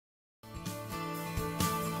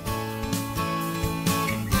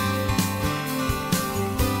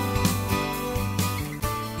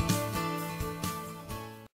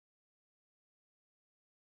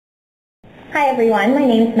Hi everyone, my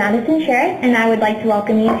name is Madison Sherritt and I would like to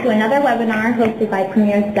welcome you to another webinar hosted by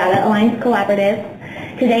Premier's Data Alliance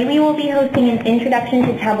Collaborative. Today we will be hosting an introduction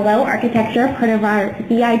to Tableau architecture, part of our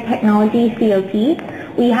BI technology COP.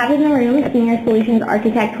 We have in the room Senior Solutions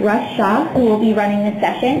Architect Russ Shaw, who will be running this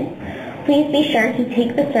session. Please be sure to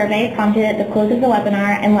take the survey prompted at the close of the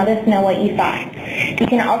webinar and let us know what you thought. You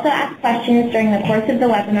can also ask questions during the course of the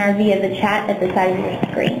webinar via the chat at the side of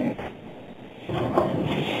your screen.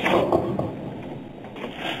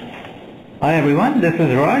 Hi everyone, this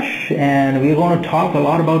is Rush, and we're going to talk a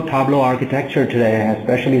lot about Tableau architecture today,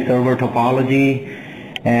 especially server topology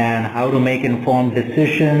and how to make informed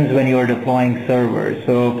decisions when you're deploying servers.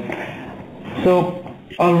 So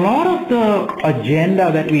a lot of the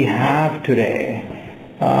agenda that we have today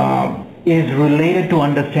is related to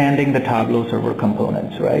understanding the Tableau server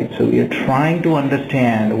components, right? So we are trying to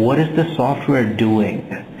understand what is the software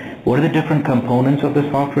doing. What are the different components of the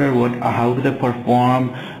software? How do they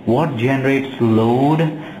perform? What generates load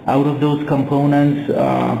out of those components?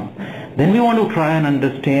 Then we want to try and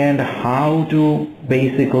understand how to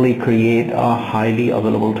basically create a highly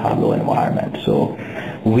available Tableau environment. So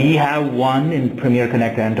we have one in Premier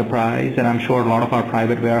Connect Enterprise, and I'm sure a lot of our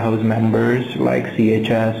private warehouse members like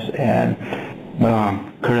CHS and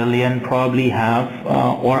Carillion probably have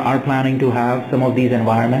or are planning to have some of these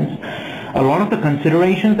environments. A lot of the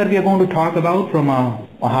considerations that we are going to talk about from a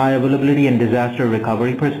high availability and disaster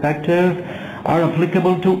recovery perspective are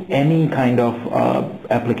applicable to any kind of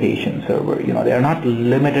application server. You know, they are not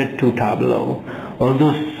limited to Tableau,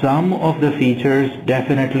 although some of the features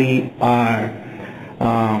definitely are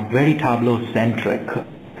very Tableau-centric.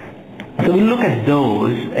 So we'll look at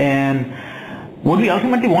those, and what we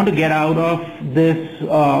ultimately want to get out of this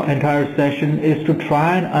entire session is to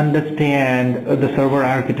try and understand the server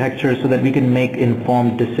architecture so that we can make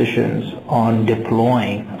informed decisions on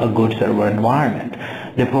deploying a good server environment,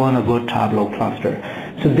 deploying a good Tableau cluster.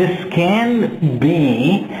 So this can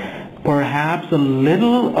be perhaps a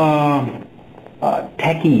little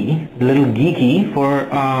techy, a little geeky for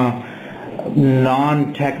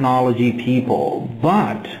non-technology people,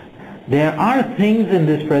 but there are things in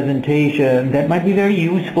this presentation that might be very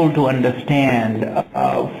useful to understand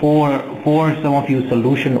for some of you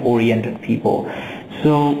solution-oriented people.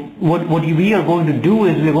 So what we are going to do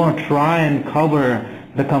is we're going to try and cover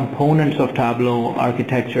the components of Tableau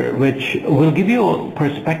architecture, which will give you a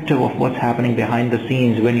perspective of what's happening behind the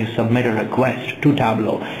scenes when you submit a request to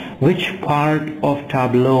Tableau. Which part of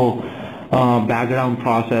Tableau background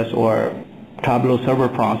process or Tableau server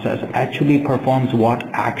process actually performs what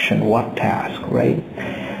action, what task, right?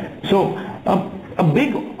 So a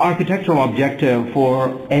big architectural objective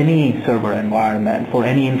for any server environment, for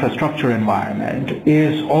any infrastructure environment,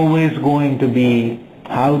 is always going to be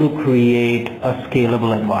how to create a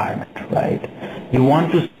scalable environment, right? You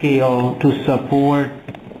want to scale to support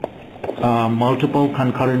multiple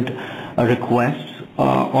concurrent requests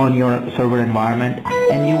on your server environment,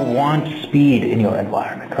 and you want speed in your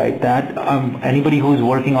environment, right? That anybody who's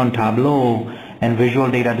working on Tableau and visual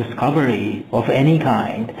data discovery of any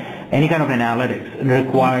kind of analytics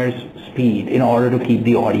requires speed in order to keep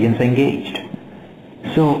the audience engaged.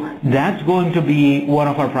 So that's going to be one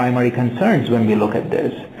of our primary concerns when we look at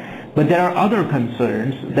this. But there are other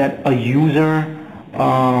concerns that a user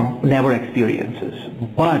never experiences,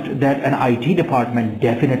 but that an IT department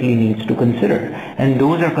definitely needs to consider, and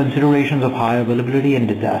those are considerations of high availability and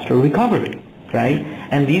disaster recovery, right?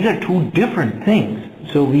 And these are two different things.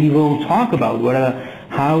 So we will talk about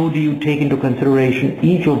how do you take into consideration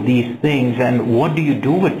each of these things, and what do you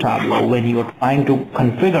do with Tableau when you are trying to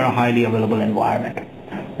configure a highly available environment,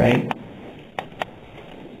 right?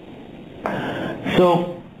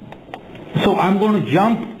 So I'm going to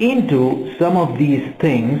jump into some of these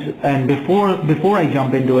things, and before I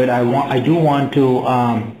jump into it, I do want to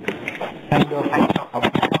kind of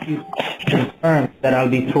a few terms that I'll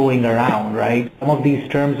be throwing around, right? Some of these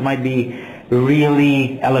terms might be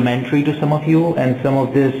really elementary to some of you, and some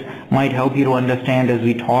of this might help you to understand as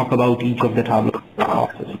we talk about each of the Tableau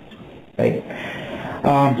processes, right?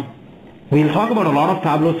 We'll talk about a lot of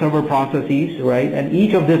Tableau server processes, right? And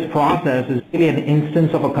each of this process is really an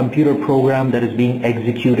instance of a computer program that is being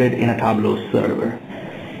executed in a Tableau server.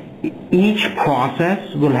 Each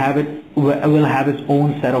process will have its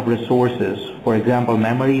own set of resources. For example,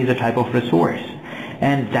 memory is a type of resource,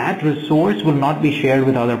 and that resource will not be shared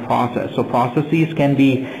with other processes. So processes can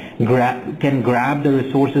grab the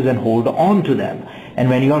resources and hold on to them. And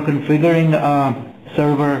when you are configuring a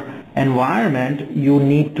server environment, you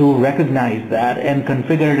need to recognize that and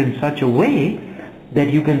configure it in such a way that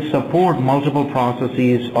you can support multiple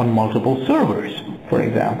processes on multiple servers, for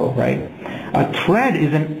example, right? A thread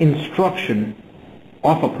is an instruction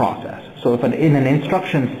of a process. So if in an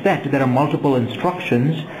instruction set there are multiple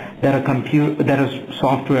instructions that a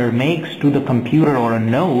software makes to the computer or a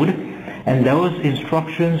node, and those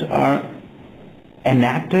instructions are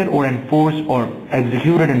enacted or enforced or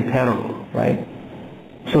executed in parallel, right?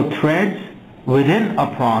 So threads within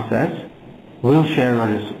a process will share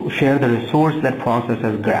the resource that process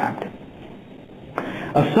has grabbed.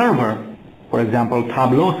 A server, for example,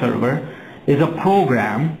 Tableau server, is a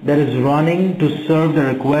program that is running to serve the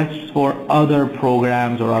requests for other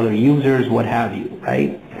programs or other users, what have you,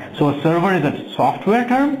 right? So a server is a software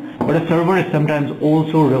term, but a server is sometimes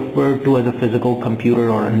also referred to as a physical computer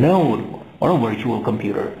or a node or a virtual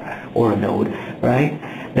computer or a node, right?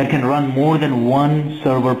 That can run more than one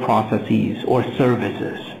server processes or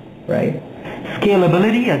services, right?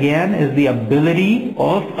 Scalability, again, is the ability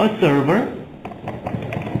of a server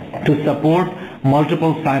to support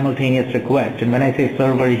multiple simultaneous requests. And when I say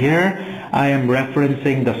server here, I am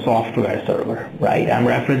referencing the software server, right? I'm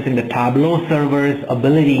referencing the Tableau server's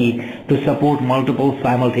ability to support multiple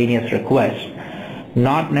simultaneous requests.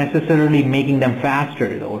 Not necessarily making them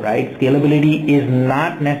faster though, right? Scalability is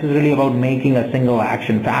not necessarily about making a single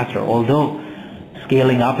action faster, although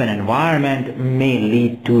scaling up an environment may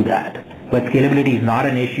lead to that. But scalability is not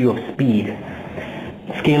an issue of speed.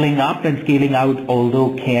 Scaling up and scaling out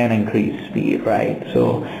although can increase speed, right?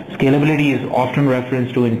 So scalability is often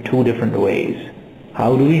referenced to in two different ways.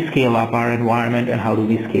 How do we scale up our environment and how do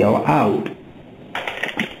we scale out?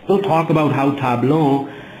 We'll talk about how Tableau,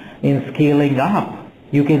 in scaling up,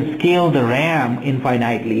 you can scale the RAM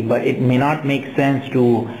infinitely, but it may not make sense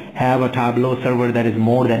to have a Tableau server that is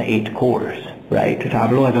more than 8 cores, right?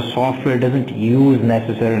 Tableau as a software doesn't use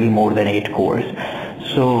necessarily more than 8 cores.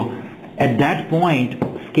 So at that point,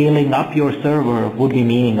 scaling up your server would be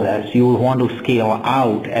meaningless. You will want to scale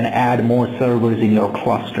out and add more servers in your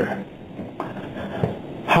cluster.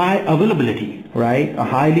 High availability, right? A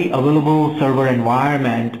highly available server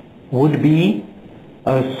environment would be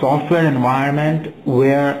a software environment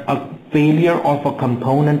where a failure of a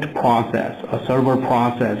component process, a server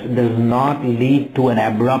process, does not lead to an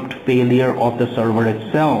abrupt failure of the server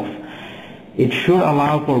itself. It should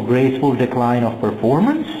allow for graceful decline of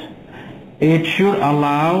performance. It should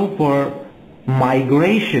allow for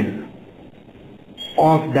migration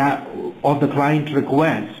of the client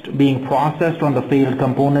request being processed on the failed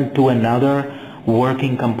component to another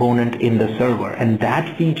working component in the server, and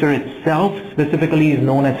that feature itself specifically is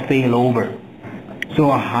known as failover. So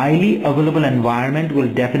a highly available environment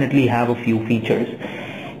will definitely have a few features.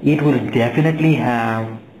 It will definitely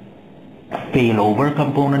have a failover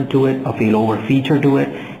component to it, a failover feature to it,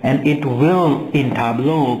 and it will in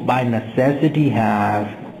Tableau by necessity have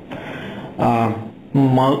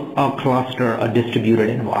a cluster, a distributed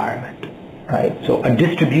environment, right? So a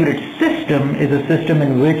distributed system is a system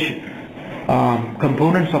in which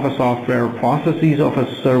components of a software, processes of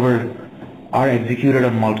a server are executed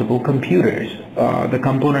on multiple computers. The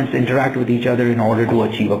components interact with each other in order to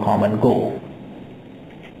achieve a common goal.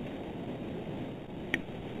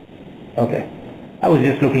 Okay, I was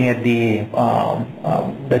just looking at the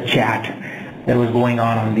chat that was going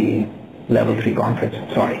on the level 3 conference.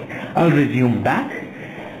 Sorry, I'll resume back.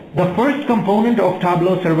 The first component of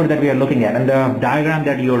Tableau server that we are looking at, and the diagram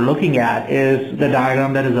that you're looking at is the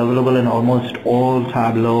diagram that is available in almost all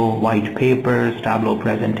Tableau white papers, Tableau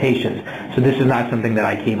presentations. So this is not something that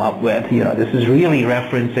I came up with. This is really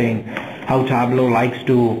referencing how Tableau likes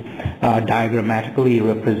to diagrammatically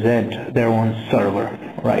represent their own server,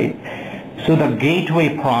 right? So the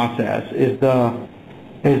gateway process is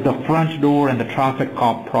the front door and the traffic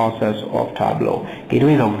cop process of Tableau.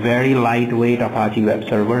 Gateway is a very lightweight Apache web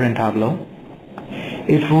server in Tableau.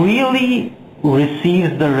 It really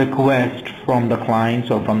receives the request from the clients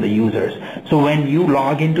or from the users. So when you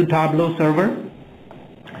log into Tableau server,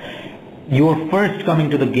 you're first coming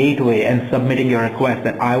to the gateway and submitting your request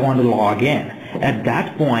that I want to log in. At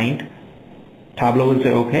that point, Tableau will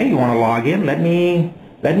say, okay, you want to log in? Let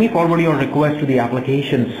me forward your request to the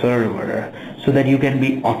application server so that you can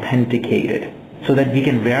be authenticated, so that we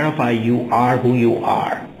can verify you are who you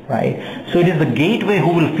are, right? So it is the gateway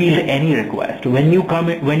who will field any request. When you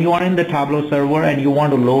are in the Tableau server and you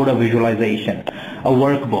want to load a visualization, a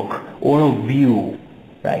workbook, or a view,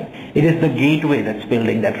 right? It is the gateway that's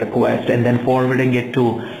fielding that request and then forwarding it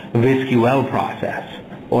to VisQL process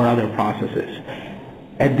or other processes.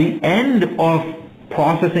 At the end of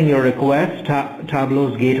processing your request,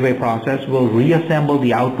 Tableau's gateway process will reassemble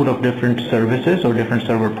the output of different services or different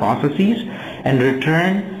server processes and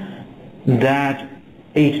return that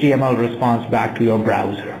HTML response back to your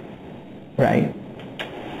browser, right?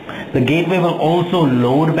 The gateway will also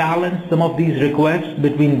load balance some of these requests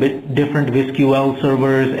between different VisQL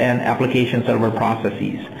servers and application server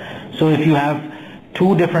processes. So if you have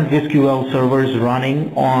two different VisQL servers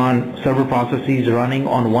running on server processes running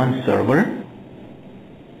on one server,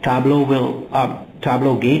 Tableau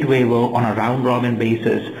Gateway will, on a round-robin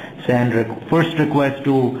basis, send first request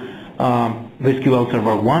to VisQL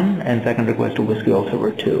Server 1 and second request to VisQL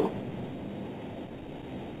Server 2.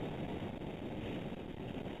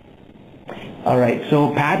 All right,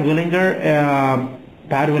 so Pat Willinger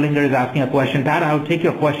is asking a question. Pat, I'll take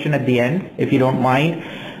your question at the end if you don't mind,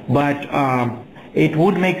 but it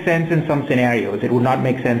would make sense in some scenarios. It would not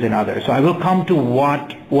make sense in others. So I will come to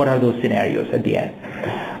what are those scenarios at the end.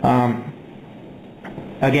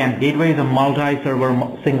 Again, gateway is a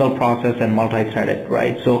multi-server, single process, and multi-threaded,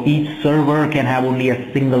 right? So each server can have only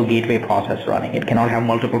a single gateway process running. It cannot have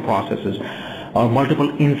multiple processes or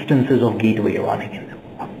multiple instances of gateway running in them,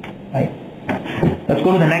 right? Let's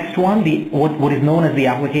go to the next one, what is known as the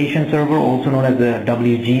application server, also known as the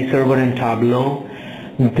WG server in Tableau.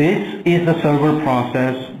 This is the server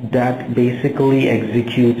process that basically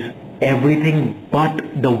executes everything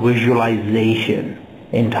but the visualization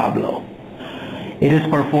in Tableau. It is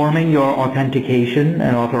performing your authentication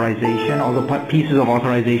and authorization. All the pieces of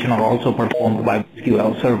authorization are also performed by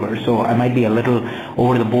SQL Server, so I might be a little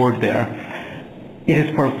over the board there. It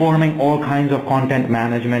is performing all kinds of content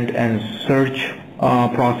management and search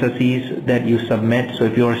processes that you submit. So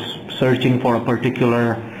if you're searching for a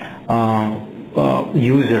particular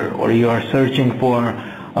user, or you are searching for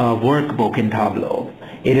a workbook in Tableau,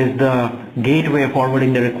 it is the gateway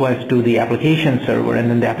forwarding the request to the application server, and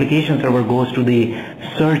then the application server goes to the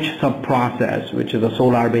search sub-process, which is a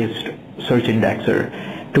Solr-based search indexer,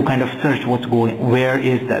 to kind of search where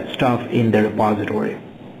is that stuff in the repository,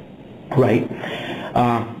 right?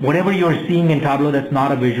 Whatever you're seeing in Tableau that's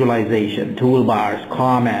not a visualization, toolbars,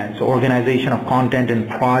 comments, organization of content in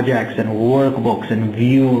projects and workbooks and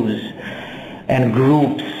views and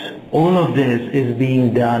groups, all of this is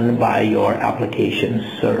being done by your application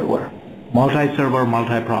server. Multi-server,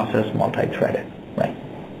 multi-process, multi-threaded, right?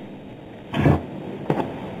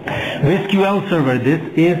 VisQL Server, this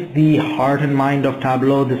is the heart and mind of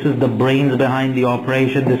Tableau. This is the brains behind the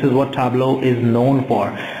operation. This is what Tableau is known for.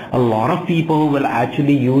 A lot of people will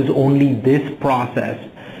actually use only this process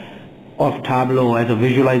of Tableau as a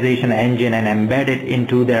visualization engine and embed it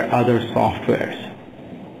into their other softwares.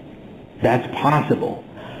 That's possible,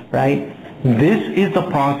 right? This is the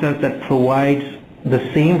process that provides the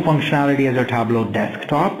same functionality as our Tableau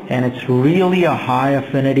desktop, and it's really a high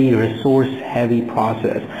affinity, resource heavy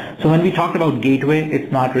process. So when we talked about gateway,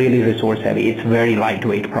 it's not really resource heavy, it's very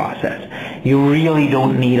lightweight process. You really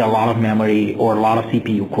don't need a lot of memory or a lot of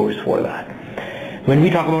CPU cores for that. When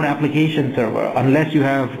we talk about application server, unless you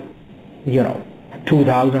have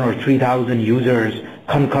 2,000 or 3,000 users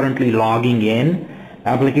concurrently logging in,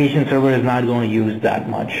 application server is not going to use that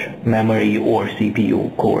much memory or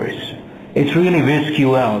CPU cores. It's really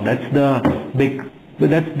VisQL.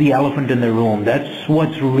 That's the elephant in the room. That's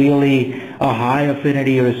what's really a high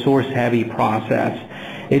affinity, resource heavy process.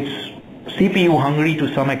 It's CPU hungry to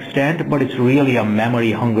some extent, but it's really a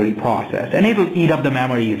memory hungry process. And it'll eat up the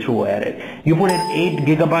memory you throw at it. You put in 8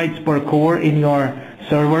 gigabytes per core in your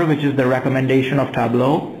server, which is the recommendation of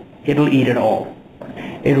Tableau, it'll eat it all.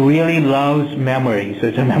 It really loves memory, so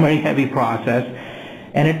it's a memory heavy process.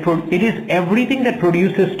 And it is everything that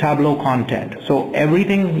produces Tableau content. So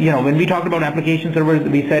everything, when we talked about application servers,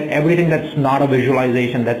 we said everything that's not a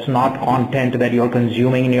visualization, that's not content that you're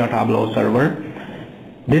consuming in your Tableau server.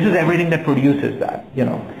 This is everything that produces that.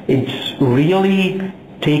 It's really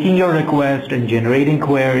taking your request and generating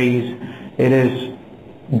queries. It is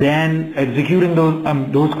then executing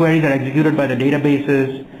those queries are executed by the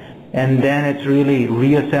databases, and then it's really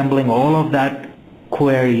reassembling all of that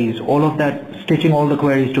queries, stitching all the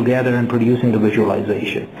queries together and producing the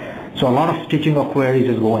visualization. So a lot of stitching of queries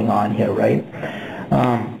is going on here, right?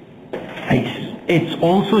 It's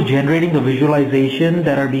also generating the visualization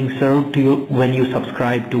that are being served to you when you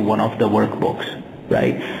subscribe to one of the workbooks,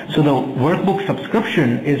 right? So the workbook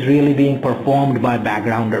subscription is really being performed by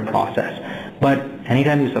backgrounder process. But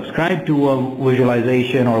anytime you subscribe to a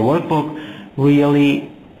visualization or workbook,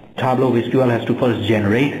 really Tableau VisQL has to first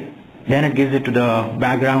generate it. Then it gives it to the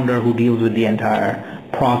backgrounder who deals with the entire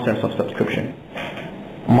process of subscription.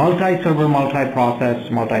 Multi-server, multi-process,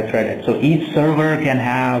 multi-threaded. So each server can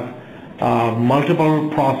have multiple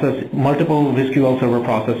VisQL server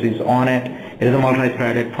processes on it. It is a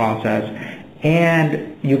multi-threaded process,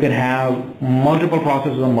 and you can have multiple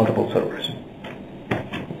processes on multiple servers.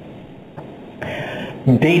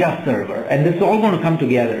 data server, and this is all going to come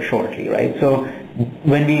together shortly, right? So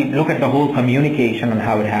when we look at the whole communication and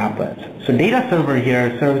how it happens, so data server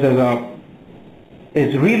here serves as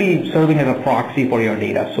is really serving as a proxy for your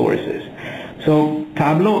data sources. So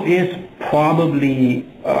Tableau is probably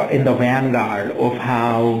in the vanguard of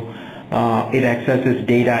how it accesses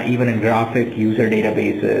data even in graphic user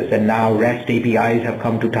databases, and now REST APIs have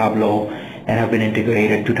come to Tableau and have been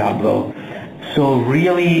integrated to Tableau. So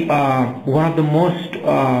really one of the most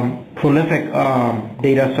prolific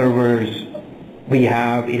data servers we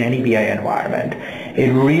have in any BI environment.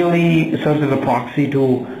 It really serves as a proxy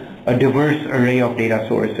to a diverse array of data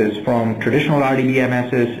sources, from traditional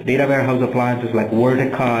RDBMSs, data warehouse appliances like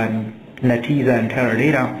Vertica and Netezza and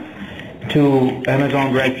Teradata, to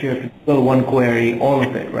Amazon Redshift, Google OneQuery, all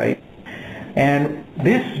of it, right? And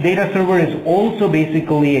this data server is also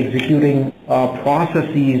basically executing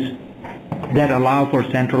processes that allow for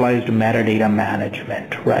centralized metadata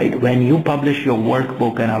management, right? When you publish your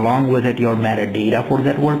workbook and along with it your metadata for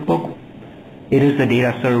that workbook, it is the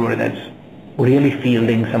data server that's really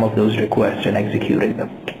fielding some of those requests and executing them.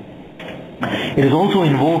 It is also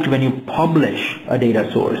invoked when you publish a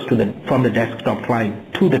data source from the desktop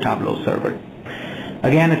client to the Tableau server.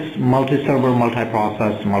 Again, it's multi-server,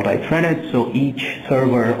 multi-process, multi-threaded, so each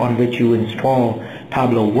server on which you install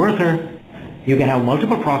Tableau Worker, you can have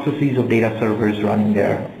multiple processes of data servers running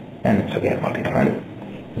there, and it's again multi-threaded.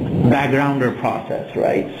 Backgrounder process,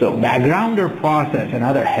 right? So backgrounder process,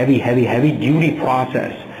 another heavy duty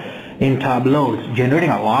process in Tableau. It's generating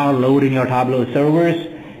a lot of load in your Tableau servers.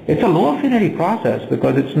 It's a low affinity process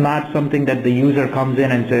because it's not something that the user comes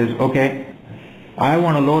in and says, okay, I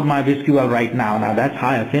want to load my VSQL right now. Now that's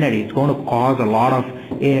high affinity. It's going to cause a lot of,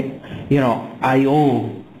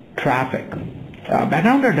 I/O traffic.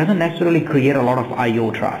 Backgrounder doesn't necessarily create a lot of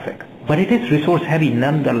I/O traffic, but it is resource heavy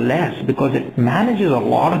nonetheless because it manages a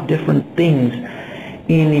lot of different things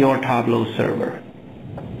in your Tableau server.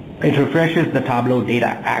 It refreshes the Tableau data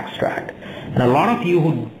extract. And a lot of you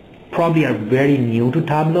who probably are very new to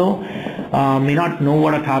Tableau may not know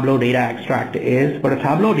what a Tableau data extract is, but a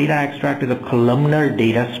Tableau data extract is a columnar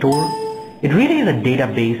data store. It really is a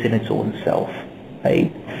database in its own self,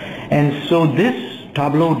 right? And so this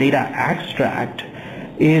Tableau data extract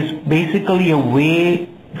is basically a way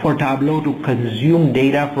for Tableau to consume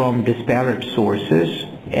data from disparate sources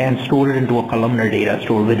and store it into a columnar data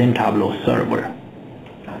store within Tableau server.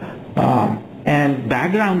 And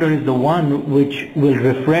Backgrounder is the one which will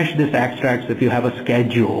refresh this extracts if you have a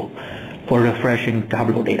schedule for refreshing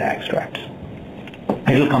Tableau data extracts.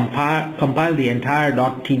 It will compile the entire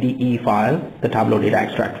 .tde file, the Tableau data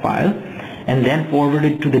extract file, and then forward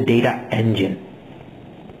it to the data engine.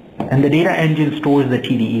 And the data engine stores the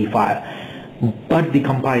TDE file. But the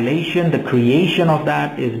compilation, the creation of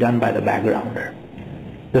that is done by the Backgrounder.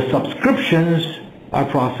 The subscriptions are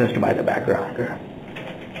processed by the Backgrounder.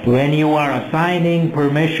 When you are assigning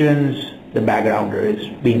permissions, the Backgrounder is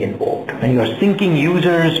being invoked. When you are syncing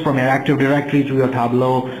users from your Active Directory to your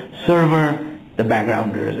Tableau server, the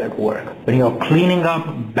Backgrounder is at work. When you are cleaning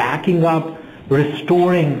up, backing up,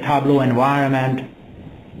 restoring Tableau environment,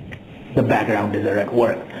 the Backgrounders are at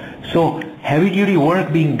work. So heavy duty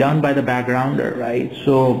work being done by the Backgrounder, right?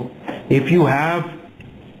 So if you have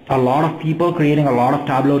a lot of people creating a lot of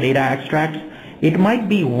Tableau data extracts, it might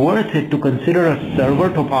be worth it to consider a server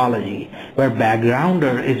topology where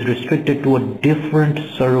Backgrounder is restricted to a different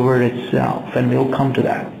server itself, and we'll come to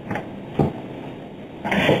that.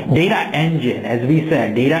 Data engine, as we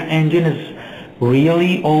said, data engine is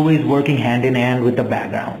really always working hand in hand with the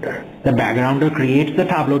Backgrounder. The Backgrounder creates the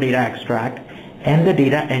Tableau data extract and the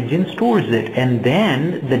data engine stores it, and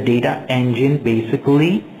then the data engine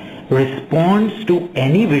basically responds to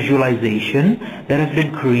any visualization that has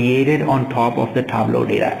been created on top of the Tableau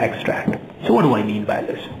data extract. So what do I mean by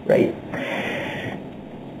this, right?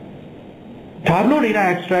 Tableau data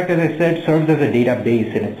extract, as I said, serves as a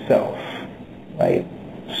database in itself, right?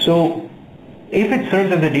 So if it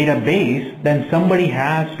serves as a database, then somebody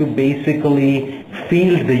has to basically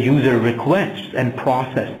field the user requests and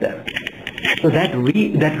process them. So that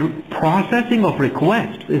processing of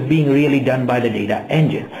requests is being really done by the data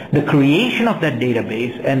engine. The creation of that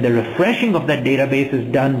database and the refreshing of that database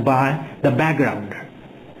is done by the Backgrounder.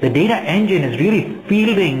 The data engine is really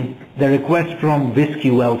fielding the request from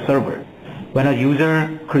VSQL server. When a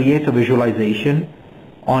user creates a visualization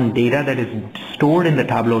on data that is stored in the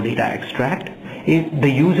Tableau data extract, the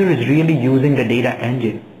user is really using the data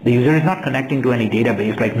engine. The user is not connecting to any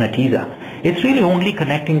database like Netezza. It's really only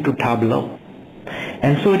connecting to Tableau.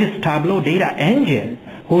 And so it is Tableau data engine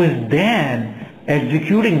who is then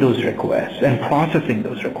executing those requests and processing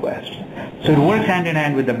those requests. So it works hand in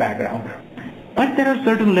hand with the background. But there are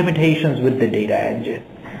certain limitations with the data engine.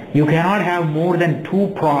 You cannot have more than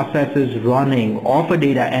 2 processes running off a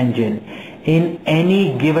data engine in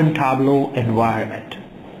any given Tableau environment.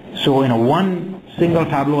 So in a one single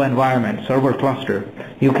Tableau environment, server cluster,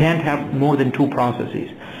 you can't have more than 2 processes,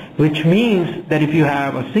 which means that if you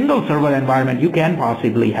have a single server environment, you can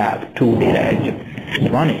possibly have 2 data engines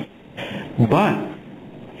running. But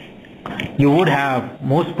you would have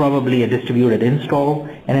most probably a distributed install,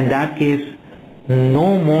 and in that case,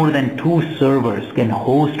 no more than 2 servers can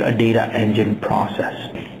host a data engine process,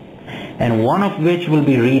 and one of which will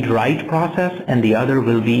be read-write process and the other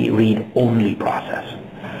will be read-only process.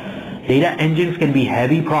 Data engines can be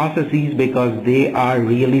heavy processes because they are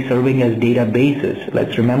really serving as databases.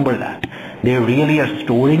 Let's remember that. They really are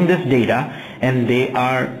storing this data and they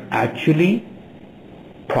are actually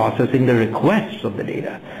processing the requests of the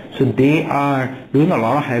data. So they are doing a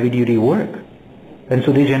lot of heavy-duty work. And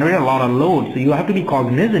so they generate a lot of load. So you have to be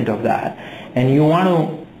cognizant of that. And you want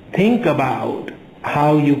to think about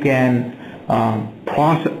how you can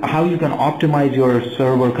optimize your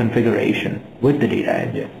server configuration with the data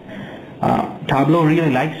engine. Tableau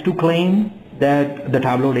really likes to claim that the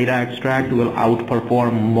Tableau data extract will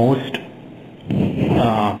outperform most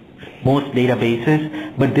databases,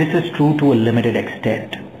 but this is true to a limited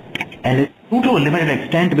extent. And it's true to a limited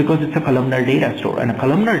extent because it's a columnar data store. And a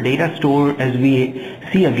columnar data store, as we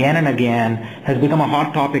see again and again, has become a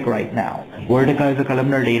hot topic right now. Vertica is a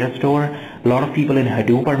columnar data store. A lot of people in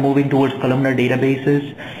Hadoop are moving towards columnar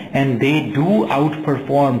databases, and they do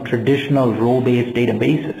outperform traditional row-based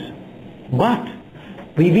databases. But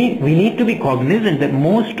we need to be cognizant that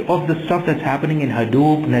most of the stuff that's happening in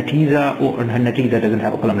Hadoop, Netezza doesn't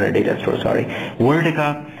have a columnar data store, sorry,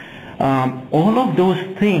 Vertica, all of those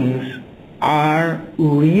things are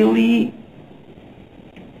really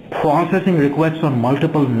processing requests on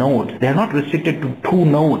multiple nodes. They're not restricted to 2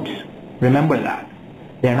 nodes. Remember that.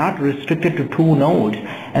 They're not restricted to 2 nodes.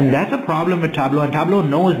 And that's a problem with Tableau, and Tableau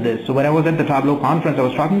knows this. So when I was at the Tableau conference, I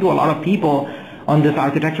was talking to a lot of people on this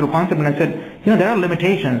architectural concept, and I said, there are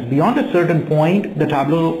limitations. Beyond a certain point, the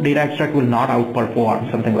Tableau data extract will not outperform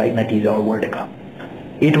something like Netezza or Vertica.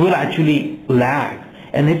 It will actually lag.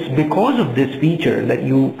 And it's because of this feature that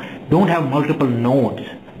you don't have multiple nodes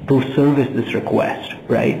to service this request,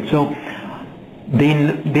 right? So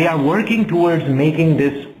they are working towards making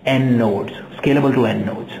this n nodes, scalable to n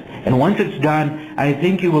nodes. And once it's done, I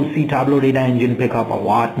think you will see Tableau Data Engine pick up a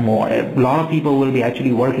lot more. A lot of people will be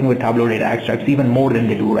actually working with Tableau data extracts even more than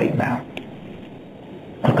they do right now.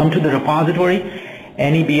 I'll come to the repository.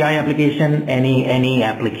 Any BI application, any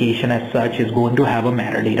application as such is going to have a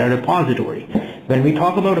metadata repository. When we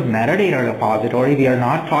talk about a metadata repository, we are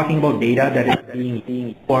not talking about data that is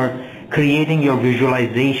being for creating your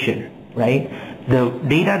visualization, right? The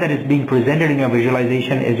data that is being presented in your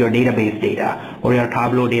visualization is your database data or your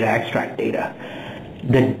Tableau data extract data.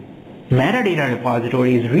 The metadata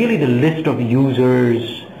repository is really the list of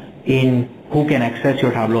users who can access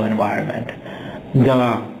your Tableau environment.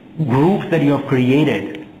 The groups that you have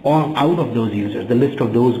created all out of those users, the list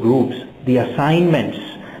of those groups, the assignments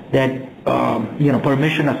that,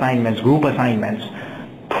 permission assignments, group assignments,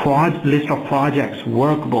 list of projects,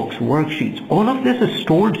 workbooks, worksheets, all of this is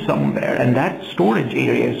stored somewhere, and that storage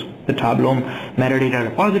area is the Tableau metadata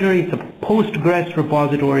repository. It's a Postgres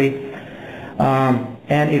repository,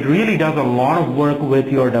 and it really does a lot of work with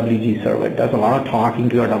your WG server. It does a lot of talking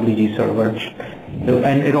to your WG server,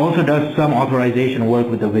 and it also does some authorization work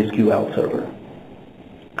with the WizQL server.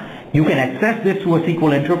 You can access this through a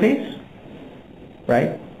SQL interface,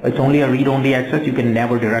 right? It's only a read-only access. You can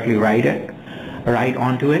never directly write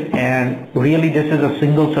onto it, and really this is a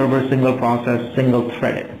single server, single process, single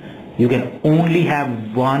threaded. You can only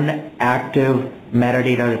have one active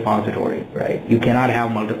metadata repository, right? You cannot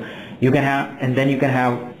have multiple. You can have, and then you can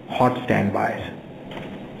have hot standbys.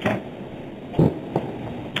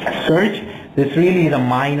 Search, this really is a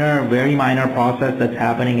very minor process that's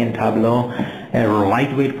happening in Tableau, a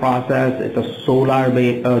lightweight process. It's a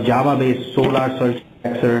Java-based Solr search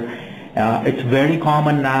indexer. It's very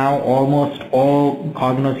common now. Almost all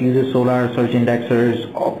Cognos uses Solr search indexers.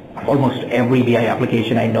 Almost every BI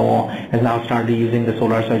application I know has now started using the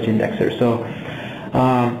Solr search indexer. So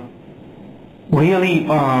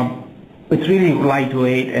it's really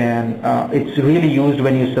lightweight, and it's really used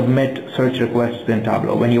when you submit search requests in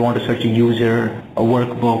Tableau, when you want to search a user, a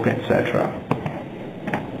workbook, etc.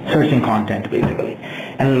 Searching content, basically.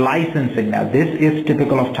 And licensing, now this is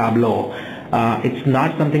typical of Tableau. It's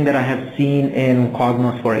not something that I have seen in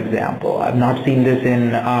Cognos, for example. I've not seen this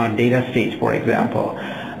in DataStage, for example.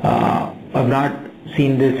 I've not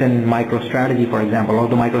seen this in MicroStrategy, for example.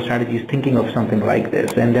 Although MicroStrategy is thinking of something like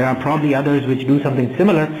this, and there are probably others which do something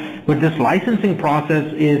similar. But this licensing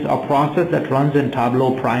process is a process that runs in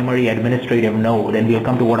Tableau primary administrative node, and we'll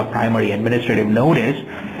come to what a primary administrative node is.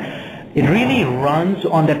 It really runs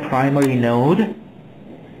on that primary node,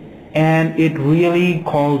 and it really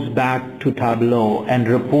calls back to Tableau and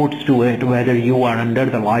reports to it whether you are under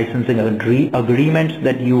the licensing agreements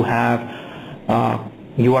that you have,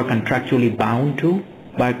 you are contractually bound to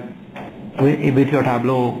with your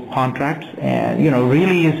Tableau contracts, and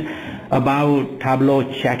really is about Tableau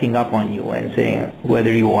checking up on you and saying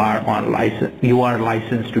whether you are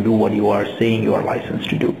licensed to do what you are saying you are licensed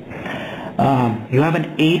to do. You have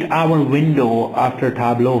an 8-hour window after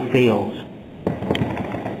Tableau fails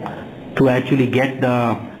to actually get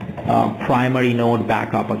the primary node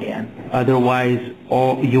back up again. Otherwise,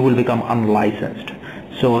 you will become unlicensed.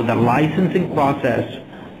 So the licensing process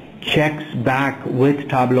checks back with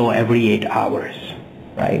Tableau every 8 hours,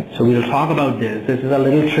 right? So we'll talk about this. This is a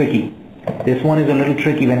little tricky. This one is a little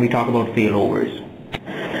tricky when we talk about failovers.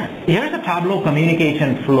 Here's a Tableau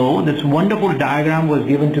communication flow. This wonderful diagram was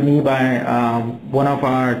given to me by one of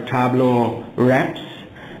our Tableau reps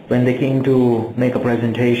when they came to make a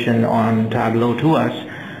presentation on Tableau to us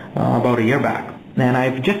about a year back. And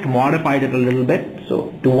I've just modified it a little bit,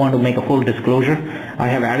 so do want to make a full disclosure. I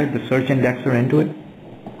have added the search indexer into it.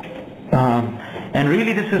 And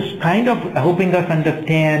really this is kind of helping us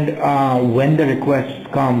understand when the requests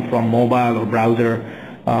come from mobile or browser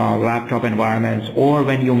laptop environments, or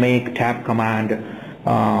when you make tab command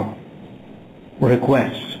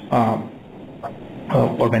requests,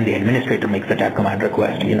 or when the administrator makes a tab command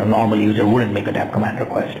request. Normal user wouldn't make a tab command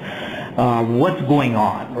request. What's going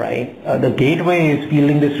on, right? The gateway is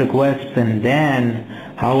fielding these requests, and then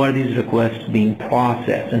how are these requests being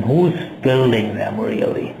processed, and who's fielding them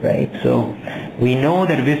really, right? So we know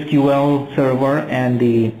that VisQL server and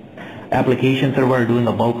the application server are doing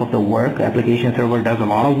a bulk of the work. Application server does a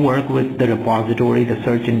lot of work with the repository, the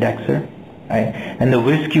search indexer, right? And the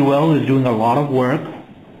VisQL is doing a lot of work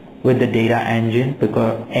with the data engine,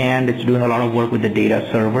 and it's doing a lot of work with the data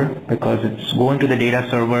server, because it's going to the data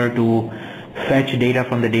server to fetch data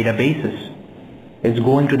from the databases. It's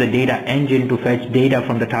going to the data engine to fetch data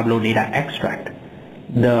from the Tableau data extract.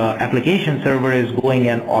 The application server is going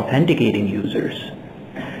and authenticating users.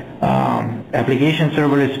 Application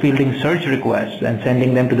server is fielding search requests and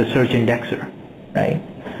sending them to the search indexer, right?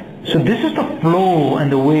 So this is the flow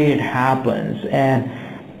and the way it happens, and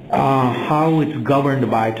how it's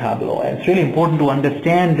governed by Tableau. And it's really important to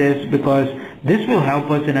understand this, because this will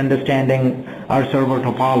help us in understanding our server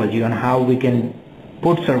topology and how we can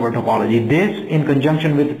put server topology. This in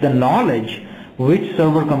conjunction with the knowledge which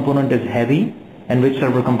server component is heavy and which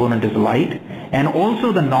server component is light, and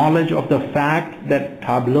also the knowledge of the fact that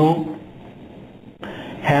Tableau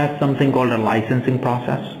has something called a licensing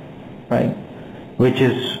process, right, which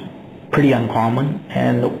is pretty uncommon,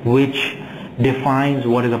 and which defines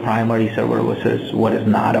what is a primary server versus what is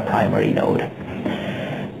not a primary node.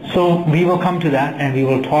 So we will come to that and we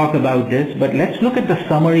will talk about this, but let's look at the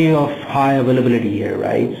summary of high availability here,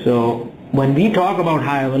 right? So when we talk about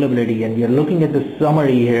high availability and we are looking at the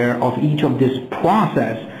summary here of each of this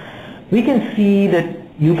process, we can see that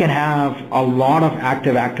you can have a lot of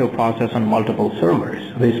active process on multiple servers.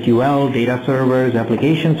 VisQL, data servers,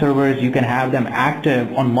 application servers, you can have them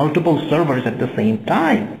active on multiple servers at the same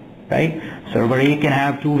time, right? Server A can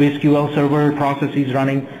have 2 VisQL server processes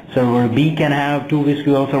running. Server B can have 2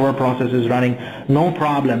 VisQL server processes running. No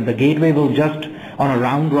problem. The gateway will just, on a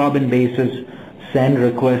round-robin basis, send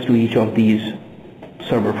requests to each of these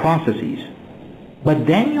server processes. But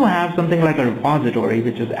then you have something like a repository,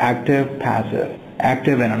 which is active, passive,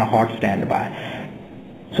 active and on a hot standby.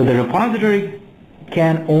 So the repository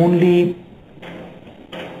can only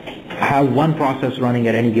have one process running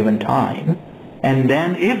at any given time. And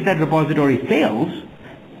then if that repository fails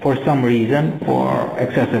for some reason, for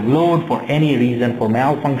excessive load, for any reason, for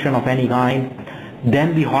malfunction of any kind,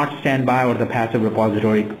 then the hot standby or the passive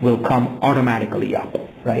repository will come automatically up,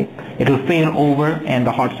 right? It will fail over and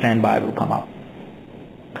the hot standby will come up.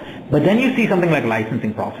 But then you see something like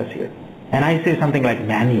licensing process here. And I say something like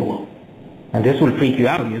manual. And this will freak you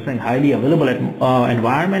out. You're saying highly available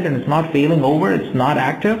environment and it's not failing over, it's not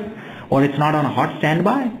active, or it's not on a hot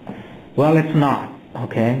standby? Well, it's not,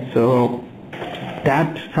 okay? So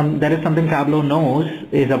that is something Tableau knows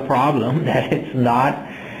is a problem, that it's not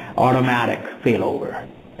automatic failover,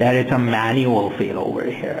 that it's a manual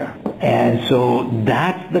failover here. And so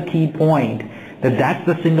that's the key point, that's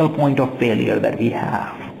the single point of failure that we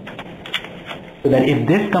have. So that if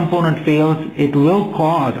this component fails, it will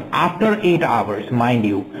cause after 8 hours, mind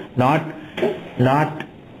you, not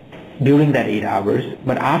during that 8 hours,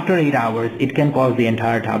 but after 8 hours, it can cause the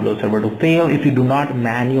entire Tableau server to fail if you do not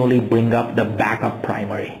manually bring up the backup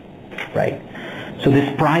primary, right? So this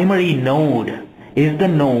primary node is the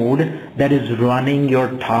node that is running your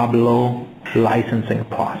Tableau licensing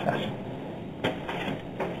process.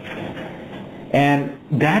 And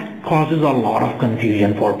that causes a lot of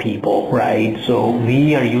confusion for people, right? So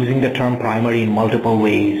we are using the term primary in multiple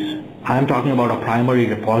ways. I'm talking about a primary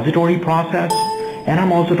repository process, and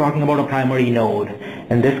I'm also talking about a primary node,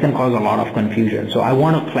 and this can cause a lot of confusion. So I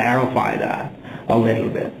want to clarify that a little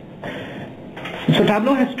bit. So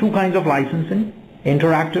Tableau has two kinds of licensing,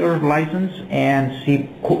 interactor license and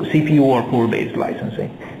CPU or core-based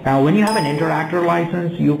licensing. Now when you have an interactor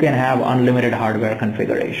license, you can have unlimited hardware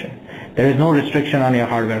configuration. There is no restriction on your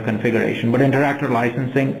hardware configuration, but interactor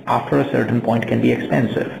licensing after a certain point can be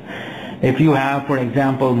expensive. If you have, for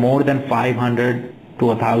example, more than 500 to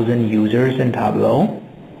 1,000 users in Tableau,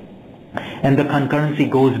 and the concurrency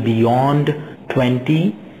goes beyond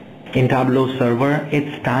 20 in Tableau server,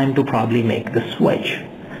 it's time to probably make the switch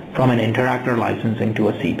from an interactor licensing to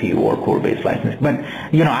a CPU or core-based licensing. But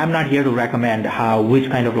I'm not here to recommend which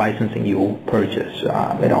kind of licensing you purchase.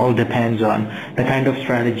 It all depends on the kind of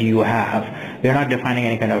strategy you have. We're not defining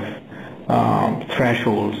any kind of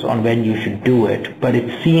thresholds on when you should do it, but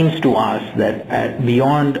it seems to us that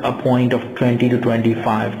beyond a point of 20 to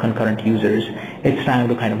 25 concurrent users, it's time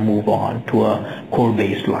to kind of move on to a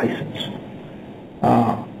core-based license.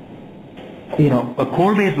 A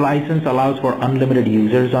core-based license allows for unlimited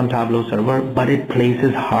users on Tableau server, but it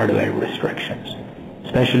places hardware restrictions,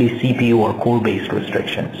 especially CPU or core-based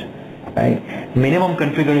restrictions. Right? Minimum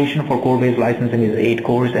configuration for core-based licensing is 8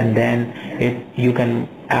 cores, and then you can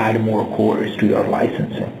add more cores to your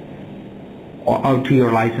licensing or to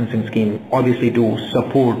your licensing scheme, obviously to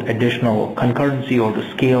support additional concurrency or to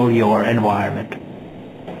scale your environment.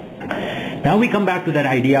 Now we come back to that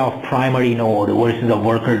idea of primary node versus a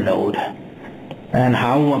worker node, and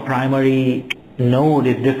how a primary node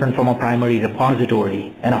is different from a primary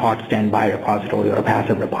repository and a hot standby repository or a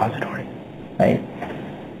passive repository, right?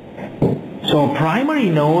 So a primary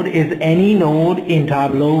node is any node in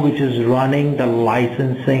Tableau which is running the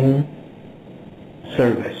licensing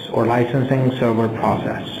service or licensing server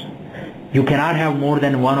process. You cannot have more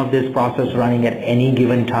than one of this process running at any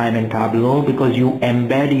given time in Tableau because you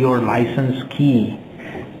embed your license key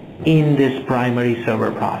in this primary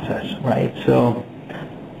server process, right? So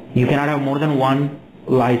you cannot have more than one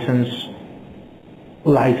licensing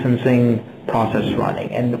process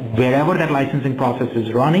running, and wherever that licensing process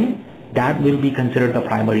is running, that will be considered the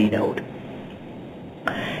primary node.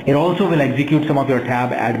 It also will execute some of your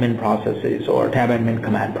tab admin processes or tab admin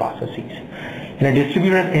command processes. In a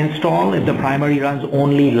distributed install, if the primary runs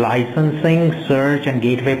only licensing, search, and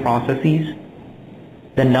gateway processes,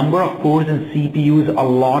 the number of cores and CPUs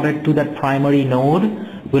allotted to that primary node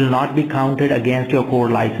will not be counted against your core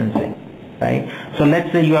licensing, right? So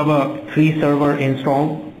let's say you have a 3-server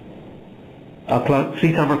install, a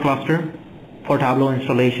 3-server cluster for Tableau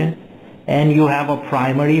installation, and you have a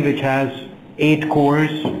primary which has 8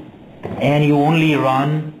 cores, and you only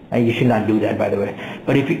run, you should not do that by the way,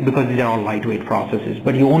 but because these are all lightweight processes,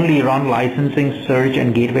 but you only run licensing, search,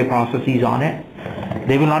 and gateway processes on it,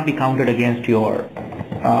 they will not be counted against your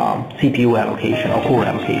CPU allocation or core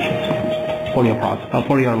allocations for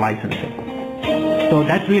your licensing. So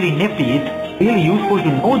that's really nifty. It's really useful to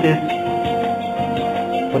know this.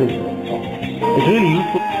 What is it? It's really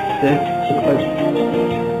useful to know this because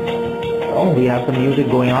we have some music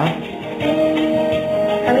going on.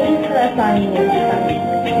 Let me just put us on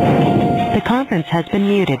mute. The conference has been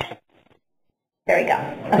muted. There we go.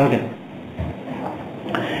 Okay.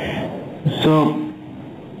 So,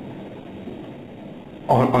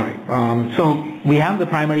 all right. So we have the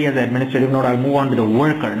primary as the administrative node. I'll move on to the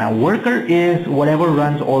worker. Now, worker is whatever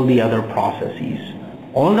runs all the other processes.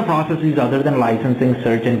 All the processes other than licensing,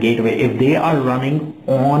 search, and gateway, if they are running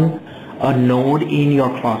on a node in your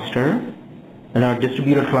cluster, in our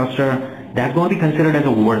distributed cluster, that's going to be considered as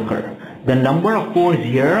a worker. The number of cores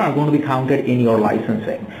here are going to be counted in your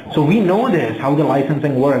licensing. So we know this, how the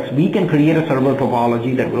licensing works. We can create a server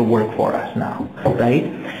topology that will work for us now, right?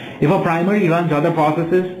 If a primary runs other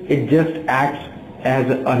processes, it just acts as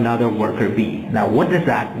another worker B. Now, what does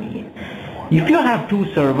that mean? If you have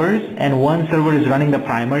 2 servers and one server is running the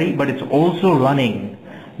primary, but it's also running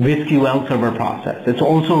WhiskQL server process, it's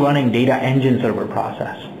also running data engine server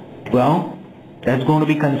process, well, that's going to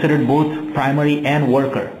be considered both primary and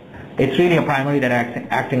worker. It's really a primary that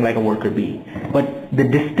acting like a worker B. But the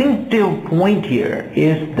distinctive point here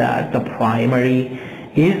is that the primary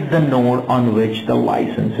is the node on which the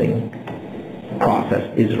licensing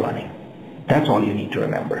process is running. That's all you need to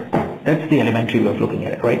remember. That's the elementary way of looking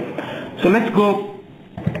at it, right? So let's go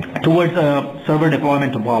towards a server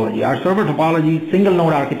deployment topology. Our server topology, single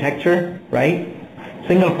node architecture, right?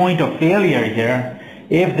 Single point of failure here.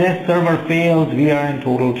 If this server fails, we are in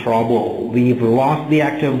total trouble. We've lost the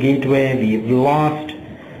active gateway, we've lost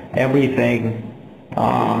everything.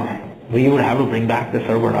 We would have to bring back the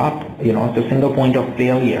server up. It's a single point of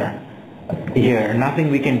failure here.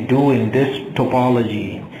 Nothing we can do in this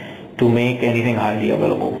topology to make anything highly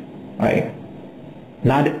available, right?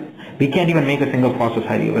 We can't even make a single process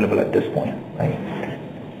highly available at this point, right?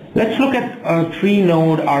 Let's look at a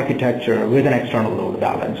 3-node architecture with an external load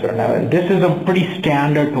balancer. Now, this is a pretty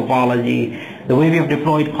standard topology. The way we have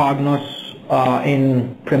deployed Cognos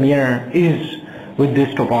in Premiere is with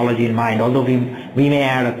this topology in mind, although we may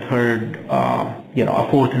add a third, a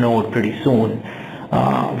 4th node pretty soon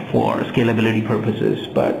for scalability purposes,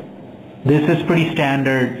 but this is pretty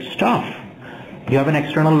standard stuff. You have an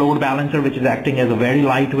external load balancer which is acting as a very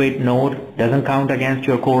lightweight node, doesn't count against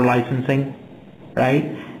your core licensing, right?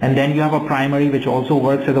 And then you have a primary which also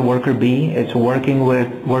works as a worker B. It's working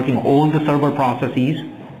all the server processes.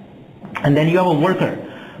 And then you have a worker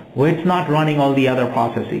which is not running all the other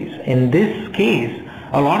processes. In this case,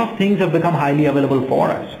 a lot of things have become highly available for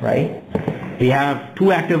us, right? We have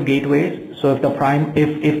 2 active gateways. So if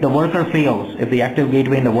the worker fails, if the active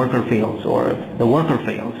gateway and the worker fails, or if the worker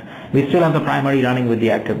fails, we still have the primary running with the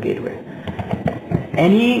active gateway.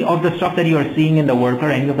 Any of the stuff that you are seeing in the worker,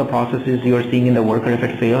 any of the processes you are seeing in the worker, if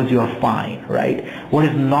it fails, you are fine, right? What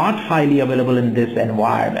is not highly available in this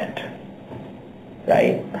environment,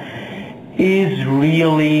 right, is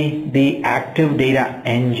really the active data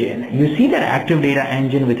engine. You see that active data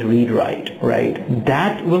engine with read-write, right?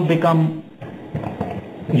 That will become,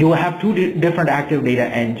 you have 2 different active data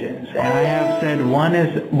engines, and I have said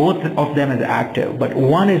both of them is active, but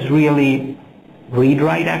one is really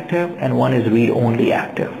read-write active and one is read-only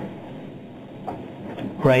active,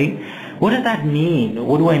 right? What does that mean?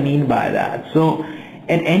 What do I mean by that? So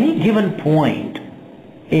at any given point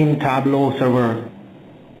in Tableau server,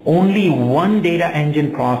 only one data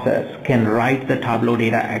engine process can write the Tableau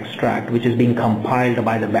data extract which is being compiled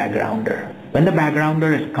by the backgrounder. When the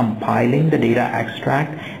backgrounder is compiling the data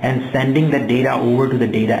extract and sending the data over to the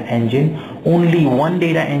data engine, only one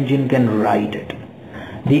data engine can write it.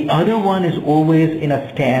 The other one is always in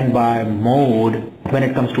a standby mode when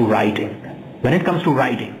it comes to writing. But when it comes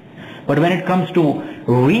to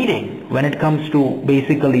reading, when it comes to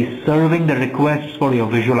basically serving the requests for your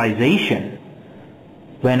visualization,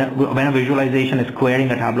 when a visualization is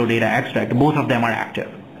querying a Tableau data extract, both of them are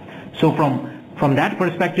active. So from that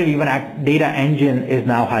perspective, even data engine is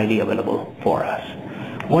now highly available for us.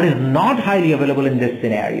 What is not highly available in this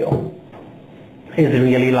scenario is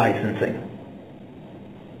really licensing.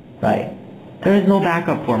 Right? There is no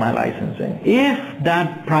backup for my licensing. If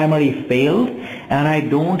that primary failed and I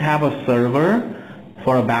don't have a server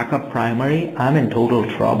for a backup primary, I'm in total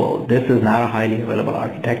trouble. This is not a highly available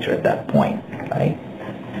architecture at that point, right?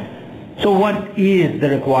 So what is the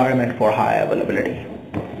requirement for high availability,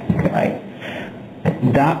 right?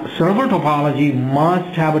 That server topology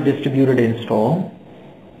must have a distributed install,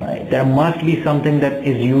 right? There must be something that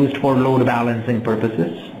is used for load balancing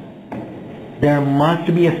purposes. There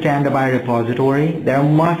must be a standby repository, there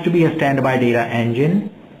must be a standby data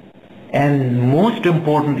engine, and most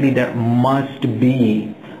importantly, there must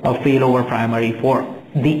be a failover primary for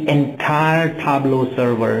the entire Tableau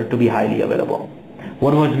server to be highly available.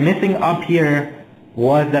 What was missing up here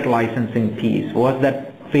was that licensing piece, was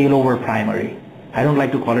that failover primary. I don't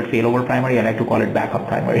like to call it failover primary, I like to call it backup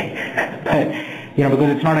primary. But, because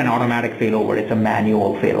it's not an automatic failover, it's a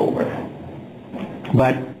manual failover.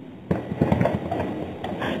 But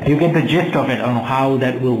you get the gist of it on how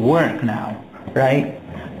that will work now, right?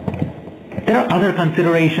 There are other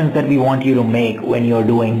considerations that we want you to make when you're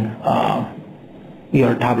doing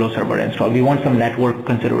your Tableau server install. We want some network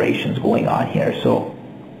considerations going on here. So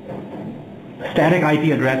static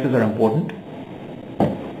IP addresses are important,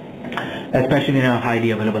 especially in a highly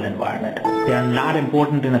available environment. They are not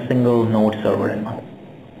important in a single node server environment.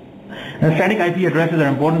 And static IP addresses are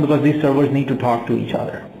important because these servers need to talk to each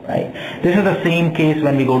other. Right? This is the same case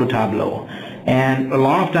when we go to Tableau, and a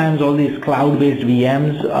lot of times all these cloud-based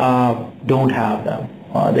VMs don't have them.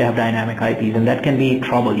 They have dynamic IPs, and that can be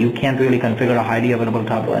trouble. You can't really configure a highly available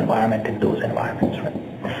Tableau environment in those environments.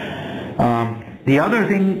 Right? The other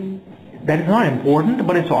thing that is not important,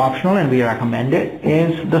 but it's optional and we recommend it,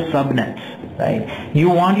 is the subnets. Right? You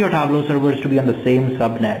want your Tableau servers to be on the same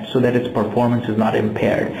subnet so that its performance is not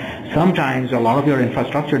impaired. Sometimes a lot of your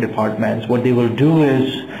infrastructure departments, what they will do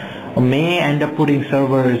is may end up putting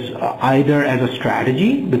servers either as a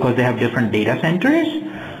strategy because they have different data centers,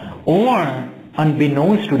 or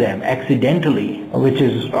unbeknownst to them, accidentally, which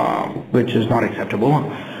is not acceptable,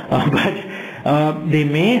 but they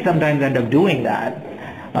may sometimes end up doing that.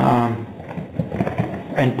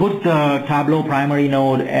 And put the Tableau primary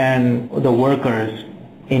node and the workers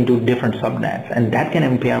into different subnets, and that can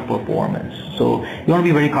impair performance. So you want to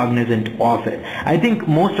be very cognizant of it. I think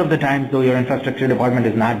most of the times, though, your infrastructure department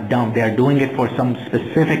is not dumb. They are doing it for some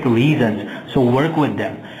specific reasons. So work with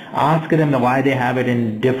them. Ask them why they have it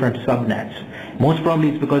in different subnets. Most probably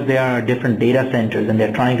it's because they are different data centers and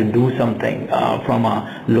they're trying to do something from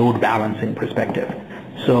a load balancing perspective.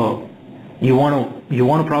 So you want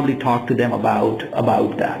to probably talk to them about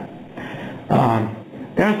that.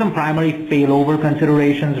 There are some primary failover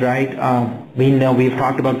considerations, right? We've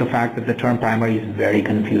talked about the fact that the term primary is very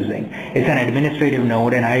confusing. It's an administrative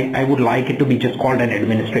node, and I would like it to be just called an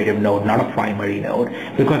administrative node, not a primary node,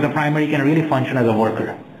 because the primary can really function as a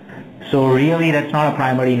worker. So really that's not a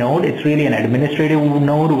primary node, it's really an administrative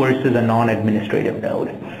node versus a non-administrative node.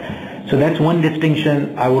 So that's one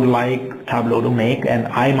distinction I would like Tableau to make, and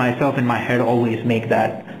I myself in my head always make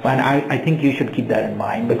that, and I think you should keep that in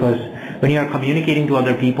mind, because when you are communicating to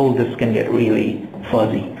other people, this can get really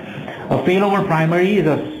fuzzy. A failover primary is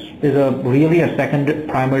really a second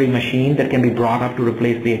primary machine that can be brought up to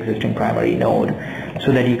replace the existing primary node,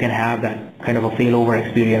 so that you can have that kind of a failover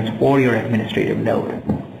experience for your administrative node.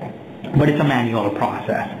 But it's a manual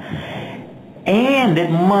process. And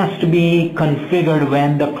it must be configured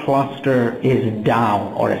when the cluster is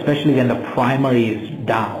down, or especially when the primary is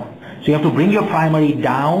down. So you have to bring your primary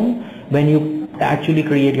down when you actually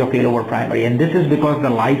create your failover primary. And this is because the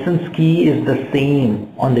license key is the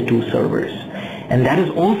same on the two servers. And that is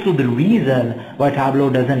also the reason why Tableau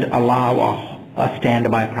doesn't allow a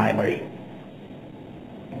standby primary.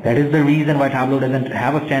 That is the reason why Tableau doesn't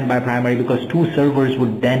have a standby primary, because two servers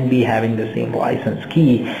would then be having the same license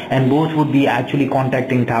key, and both would be actually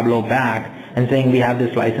contacting Tableau back and saying we have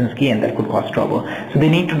this license key, and that could cause trouble. So they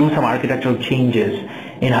need to do some architectural changes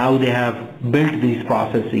in how they have built these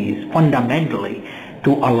processes fundamentally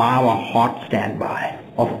to allow a hot standby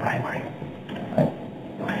of a primary.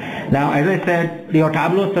 Right? Now, as I said, your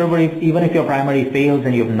Tableau server, even if your primary fails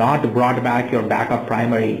and you've not brought back your backup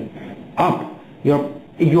primary up,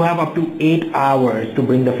 you have up to 8 hours to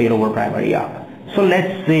bring the failover primary up. So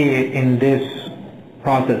let's say in this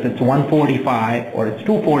process it's 1:45 or it's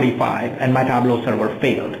 2:45 and my Tableau server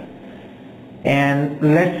failed. And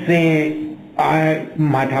let's say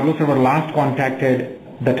my Tableau server last contacted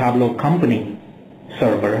the Tableau company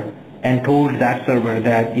server and told that server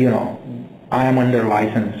that, you know, I am under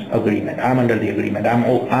license agreement, I'm under the agreement,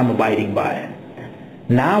 I'm abiding by it.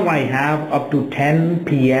 Now I have up to 10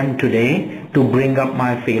 p.m. today to bring up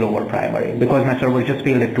my failover primary, because my server just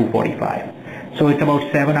failed at 2:45. So it's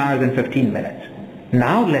about 7 hours and 15 minutes.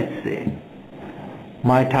 Now let's say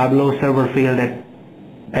my Tableau server failed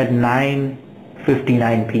at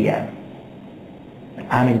 9:59 p.m.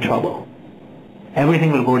 I'm in trouble.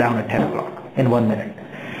 Everything will go down at 10 o'clock in 1 minute.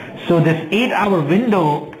 So this 8-hour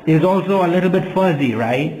window is also a little bit fuzzy,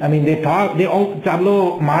 right? I mean,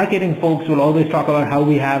 Tableau marketing folks will always talk about how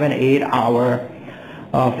we have an 8-hour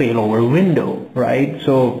failover window, right?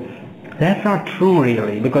 So that's not true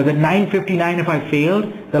really, because at 9:59 if I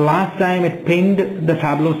failed, the last time it pinged the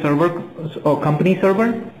Tableau server or company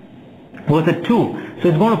server was at 2. So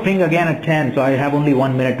it's going to ping again at 10, so I have only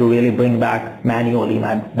 1 minute to really bring back manually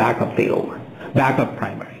my backup failover, backup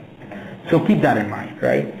primary. So keep that in mind,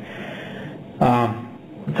 right?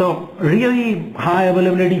 So really high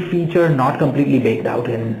availability feature not completely baked out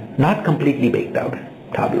in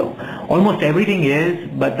Tableau. Almost everything is,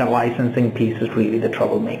 but the licensing piece is really the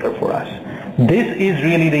troublemaker for us. This is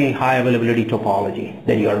really the high availability topology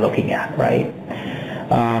that you are looking at, right?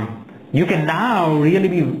 You can now really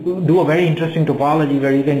do a very interesting topology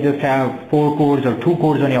where you can just have 4 cores or 2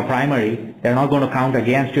 cores on your primary. They're not going to count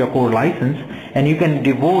against your core license, and you can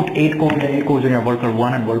devote 8 cores and 8 cores on your worker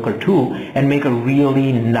 1 and worker 2 and make a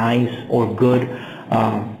really nice or good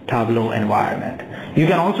Tableau environment. You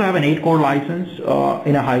can also have an 8-core license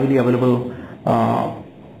in a highly available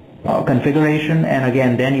configuration, and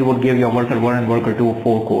again then you would give your worker 1 and worker 2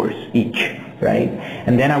 4 cores each, right?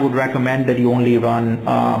 And then I would recommend that you only run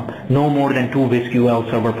no more than 2 VisQL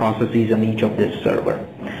server processes on each of this server.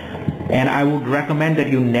 And I would recommend that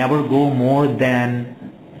you never go more than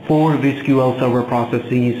 4 VisQL server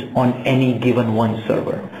processes on any given one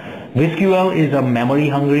server. VisQL is a memory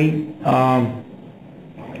hungry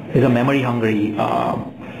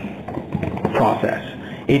process.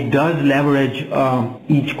 It does leverage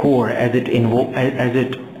each core as it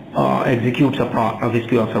executes a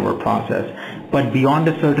VisQL server process. But beyond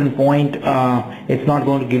a certain point, it's not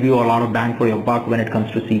going to give you a lot of bang for your buck when it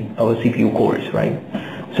comes to CPU cores, right?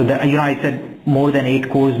 So that, I said more than 8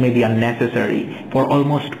 cores may be unnecessary for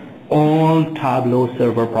almost all Tableau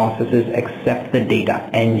server processes except the data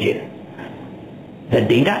engine. The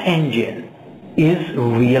data engine is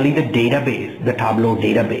really the database, the Tableau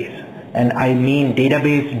database. And I mean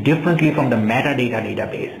database differently from the metadata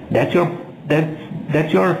database.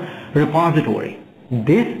 That's your repository.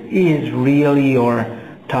 This is really your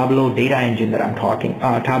Tableau data engine that I'm talking,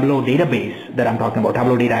 Tableau database that I'm talking about,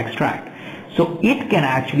 Tableau data extract. So it can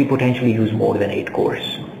actually potentially use more than 8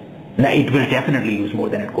 cores. Now it will definitely use more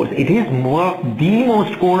than 8 cores. It is the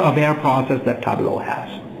most core aware process that Tableau has.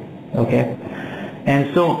 Okay,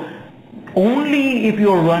 and so only if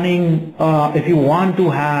you're running, if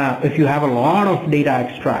you have a lot of data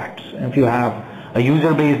extracts, if you have a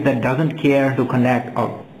user base that doesn't care to connect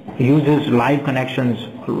or uses live connections,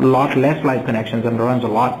 a lot less live connections, and runs a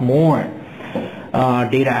lot more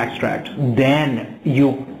data extracts, then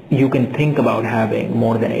you can think about having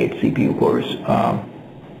more than 8 CPU cores,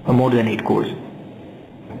 or more than 8 cores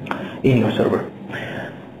in your server.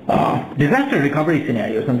 Disaster recovery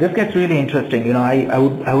scenarios, and this gets really interesting. I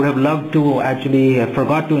would have loved to actually, I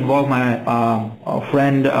forgot to involve my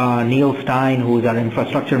friend Neil Stein, who is our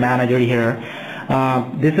infrastructure manager here.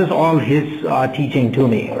 This is all his teaching to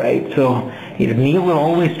me, right? So Neil will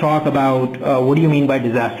always talk about what do you mean by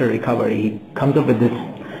disaster recovery. He comes up with this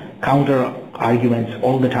counter arguments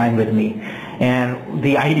all the time with me, and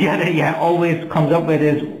the idea that he always comes up with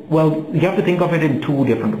is, well, you have to think of it in 2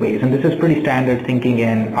 different ways, and this is pretty standard thinking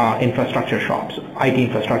in infrastructure shops, IT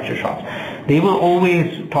infrastructure shops. They will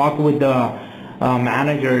always talk with the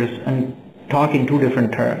managers and talk in 2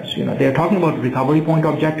 different terms. They're talking about recovery point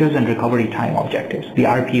objectives and recovery time objectives, the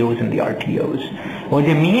RPOs and the RTOs. What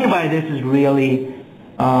they mean by this is really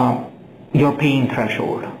your pain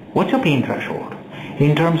threshold. What's your pain threshold?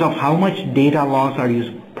 In terms of how much data loss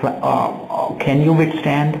can you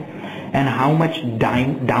withstand, and how much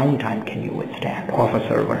downtime can you withstand of a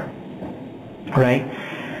server, right?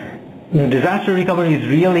 Disaster recovery is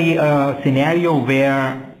really a scenario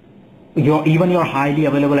where even your highly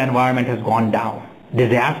available environment has gone down.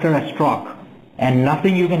 Disaster has struck and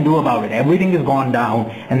nothing you can do about it. Everything has gone down,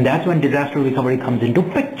 and that's when disaster recovery comes into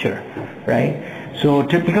picture, right? So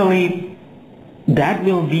typically that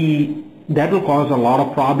will cause a lot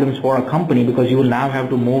of problems for a company, because you will now have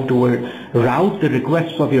to move toward route the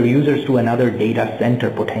requests of your users to another data center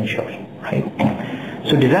potentially, right?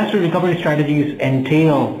 So disaster recovery strategies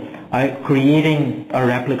entail creating a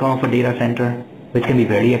replica of a data center, which can be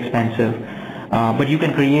very expensive, but you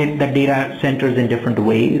can create the data centers in different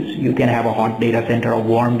ways. You can have a hot data center, a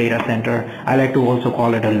warm data center. I like to also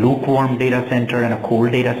call it a lukewarm data center and a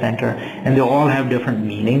cold data center, and they all have different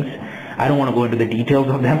meanings. I don't want to go into the details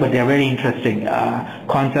of them, but they're very interesting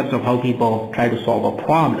concepts of how people try to solve a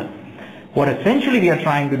problem. What essentially we are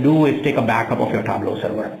trying to do is take a backup of your Tableau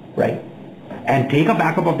server, right? And take a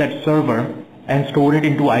backup of that server and store it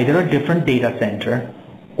into either a different data center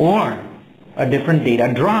or a different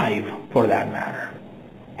data drive, for that matter,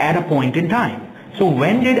 at a point in time. So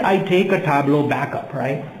when did I take a Tableau backup,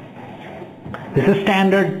 right? This is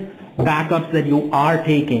standard backups that you are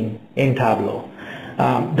taking in Tableau.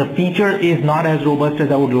 The feature is not as robust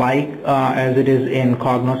as I would like as it is in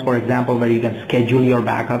Cognos, for example, where you can schedule your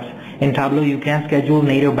backups. In Tableau, you can schedule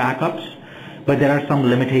native backups, but there are some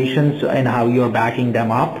limitations in how you're backing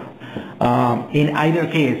them up. In either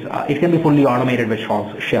case, it can be fully automated with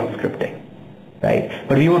shell scripting, right?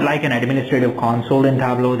 But we would like an administrative console in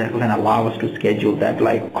Tableau that can allow us to schedule that,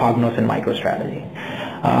 like Cognos and MicroStrategy.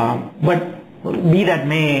 But be that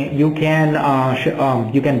may, you can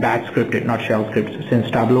batch script it, not shell script.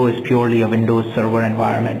 Since Tableau is purely a Windows server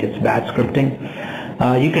environment, it's batch scripting.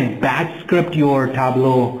 You can batch script your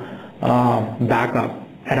Tableau backup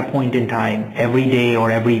at a point in time, every day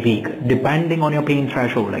or every week, depending on your pain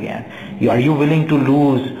threshold again. Are you willing to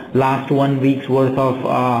lose last 1 week's worth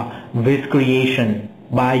of Viz creation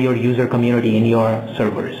by your user community in your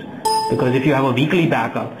servers? Because if you have a weekly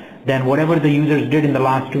backup, then whatever the users did in the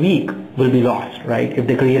last week will be lost, right? If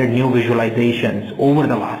they created new visualizations over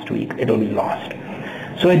the last week, it will be lost.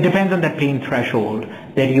 So it depends on that pain threshold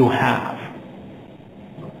that you have,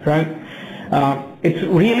 right? It's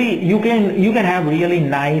really, you can have really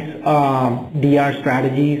nice DR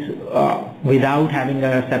strategies without having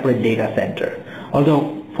a separate data center.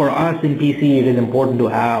 Although for us in PC it is important to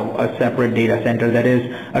have a separate data center that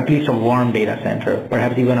is at least a warm data center,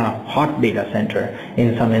 perhaps even a hot data center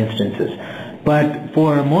in some instances. But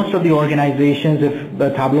for most of the organizations, if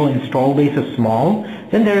the Tableau install base is small,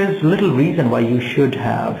 then there is little reason why you should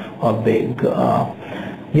have a big,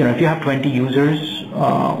 if you have 20 users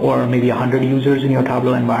or maybe 100 users in your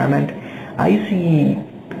Tableau environment, I see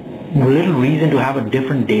little reason to have a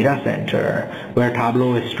different data center where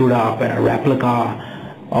Tableau is stood up and a replica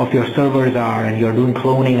of your servers are, and you're doing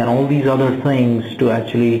cloning and all these other things to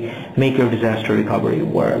actually make your disaster recovery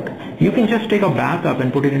work. You can just take a backup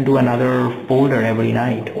and put it into another folder every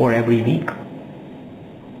night or every week.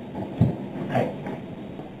 Right.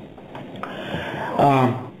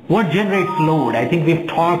 What generates load? I think we've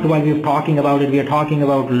talked, while we're talking about it, we are talking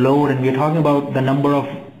about load, and we are talking about the number of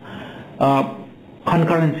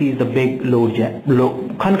concurrency is the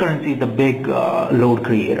big load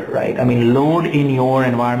creator, right? I mean, load in your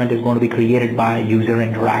environment is going to be created by user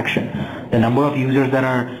interaction. The number of users that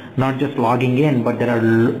are not just logging in, but that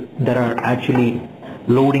are actually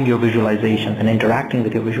loading your visualizations and interacting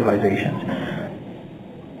with your visualizations.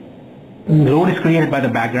 Load is created by the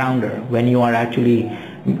backgrounder when you are actually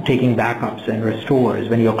taking backups and restores,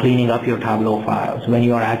 when you're cleaning up your Tableau files, when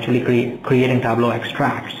you are actually creating Tableau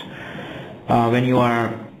extracts, when you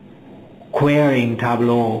are querying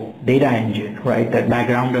Tableau data engine, right? That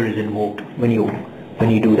backgrounder is invoked when you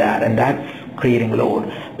do that, and that's creating load.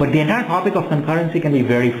 But the entire topic of concurrency can be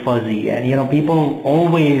very fuzzy, and people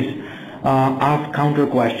always ask counter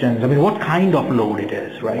questions. I mean, what kind of load it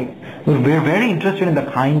is, right? We're very interested in the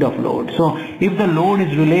kind of load. So if the load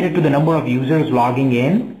is related to the number of users logging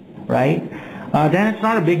in, right, then it's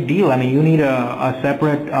not a big deal. I mean, you need a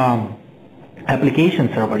separate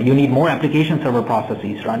application server. You need more application server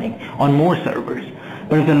processes running on more servers.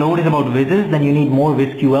 But if the load is about vizzes, then you need more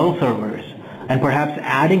VizQL servers and perhaps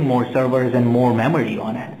adding more servers and more memory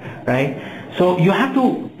on it, right? So you have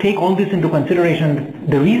to take all this into consideration.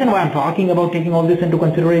 The reason why I'm talking about taking all this into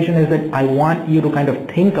consideration is that I want you to kind of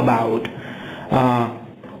think about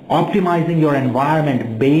optimizing your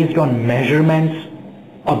environment based on measurements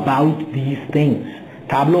about these things.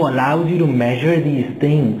 Tableau allows you to measure these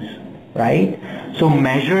things, right? So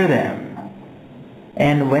measure them.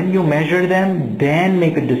 And when you measure them, then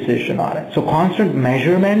make a decision on it. So constant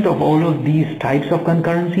measurement of all of these types of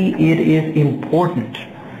concurrency, it is important.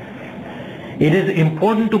 It is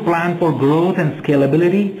important to plan for growth and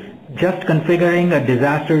scalability. Just configuring a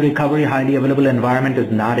disaster recovery highly available environment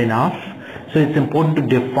is not enough. So it's important to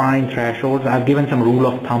define thresholds. I've given some rule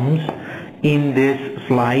of thumbs in this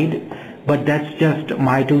slide, but that's just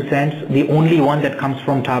my 2 cents. The only one that comes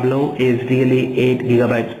from Tableau is really 8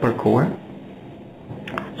 gigabytes per core.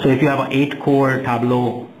 So if you have an 8-core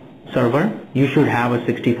Tableau server, you should have a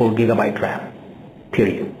 64 gigabyte RAM,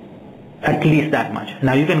 period. At least that much.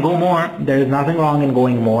 Now you can go more. There is nothing wrong in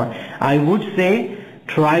going more. I would say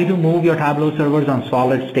try to move your Tableau servers on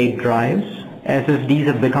solid state drives. SSDs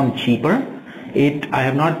have become cheaper. I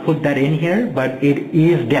have not put that in here, but it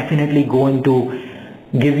is definitely going to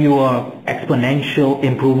give you a exponential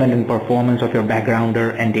improvement in performance of your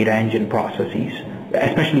backgrounder and data engine processes,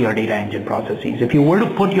 especially your data engine processes. If you were to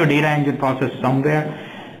put your data engine process somewhere,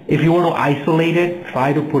 if you were to isolate it,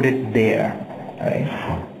 try to put it there, right?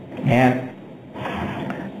 And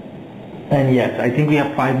yes, I think we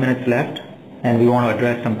have 5 minutes left, and we want to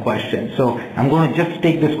address some questions. So I'm going to just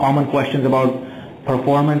take these common questions about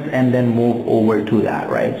performance and then move over to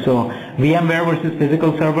that, right? So VMware versus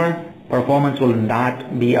physical server, performance will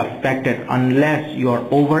not be affected unless you're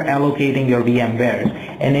over allocating your VMwares,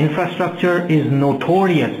 and infrastructure is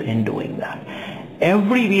notorious in doing that.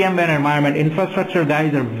 Every VMware environment, infrastructure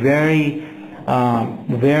guys are very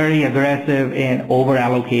aggressive in over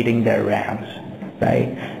allocating their RAMs,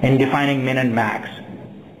 right, and defining min and max.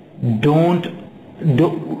 You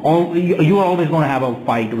are always going to have a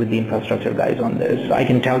fight with the infrastructure guys on this. I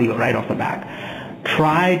can tell you right off the bat.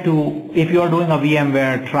 Try to, if you are doing a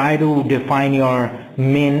VMware, try to define your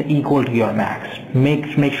min equal to your max. Make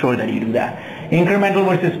sure that you do that. Incremental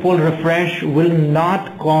versus full refresh will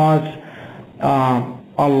not cause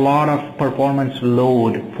a lot of performance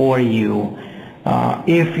load for you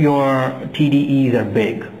if your TDEs are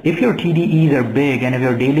big. If your TDEs are big and if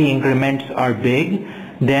your daily increments are big,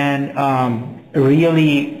 then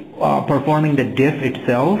really performing the diff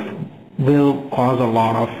itself will cause a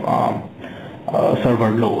lot of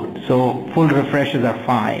server load. So full refreshes are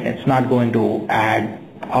fine. It's not going to add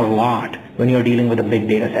a lot when you're dealing with a big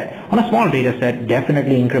data set. On a small data set,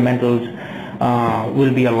 definitely incrementals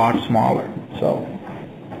will be a lot smaller. So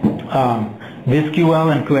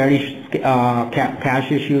VisQL and query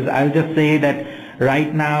cache issues, I'll just say that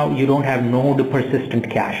right now you don't have node persistent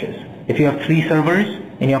caches. If you have 3 servers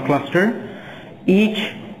in your cluster,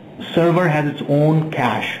 each server has its own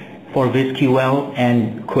cache for VisQL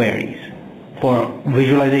and queries, for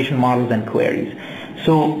visualization models and queries.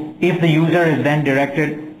 So if the user is then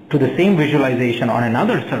directed to the same visualization on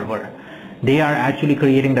another server, they are actually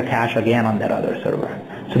creating the cache again on that other server.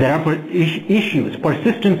 So there are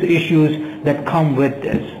persistence issues that come with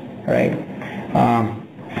this, right?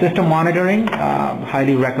 System monitoring,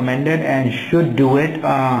 highly recommended and should do it.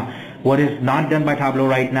 What is not done by Tableau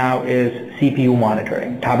right now is CPU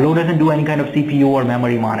monitoring. Tableau doesn't do any kind of CPU or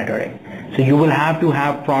memory monitoring. So you will have to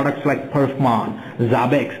have products like perfmon,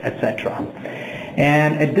 Zabbix, etc.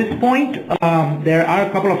 And at this point, there are a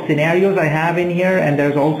couple of scenarios I have in here, and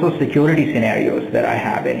there's also security scenarios that I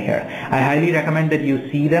have in here. I highly recommend that you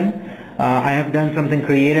see them. I have done something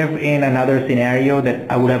creative in another scenario that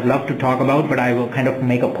I would have loved to talk about, but I will kind of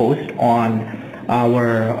make a post on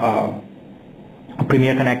our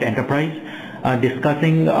Premier Connect Enterprise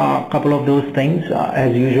discussing a couple of those things.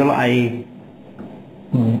 As usual, I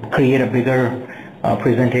create a bigger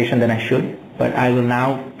presentation than I should, but I will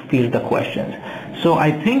now field the questions. So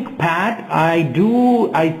I think, Pat, I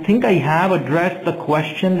think I have addressed the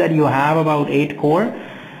question that you have about 8 core.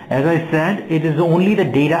 As I said, it is only the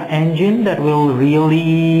data engine that will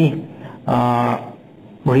really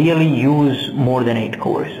use more than 8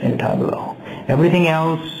 cores in Tableau. Everything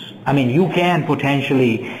else, I mean, you can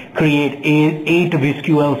potentially create 8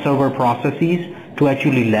 VisQL server processes to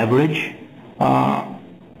actually leverage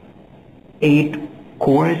 8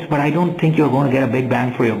 cores, but I don't think you're going to get a big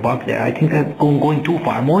bang for your buck there. I think that's going too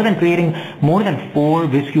far. More than creating more than 4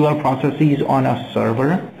 VisQL processes on a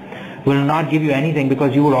server will not give you anything,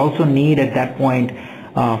 because you will also need at that point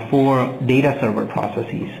 4 data server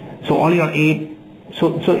processes. So all your 8,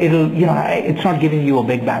 so it'll, it's not giving you a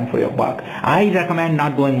big bang for your buck. I recommend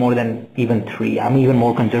not going more than even 3. I'm even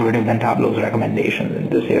more conservative than Tableau's recommendations in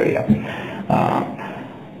this area.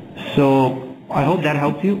 So I hope that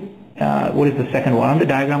helps you. What is the second one? On the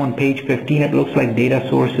diagram on page 15, it looks like data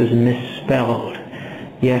source is misspelled.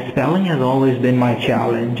 Yes, spelling has always been my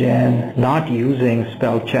challenge, and not using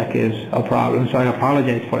spell check is a problem, so I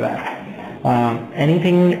apologize for that.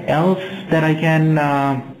 Anything else that I can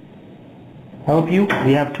help you?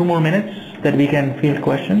 We have 2 more minutes that we can field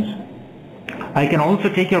questions. I can also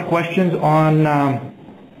take your questions on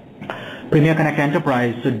Premier Connect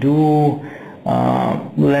Enterprise, so do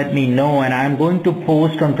let me know, and I'm going to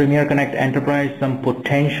post on Premier Connect Enterprise some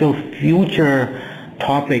potential future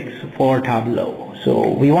topics for Tableau. So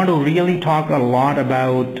we want to really talk a lot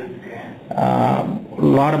about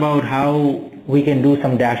how we can do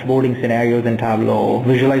some dashboarding scenarios in Tableau,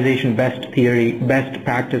 visualization best theory, best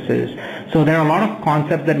practices. So there are a lot of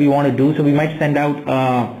concepts that we want to do. So we might send out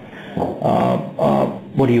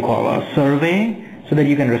what do you call a survey, so that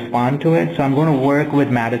you can respond to it. So I'm going to work with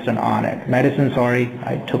Madison on it. Madison, sorry,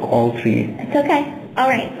 I took all 3. It's okay. All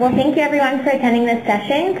right. Well, thank you everyone for attending this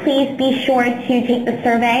session. Please be sure to take the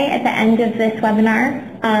survey at the end of this webinar.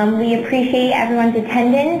 We appreciate everyone's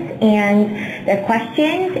attendance and their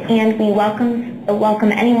questions, and we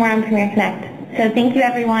welcome any more on Premier Connect. So thank you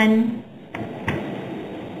everyone.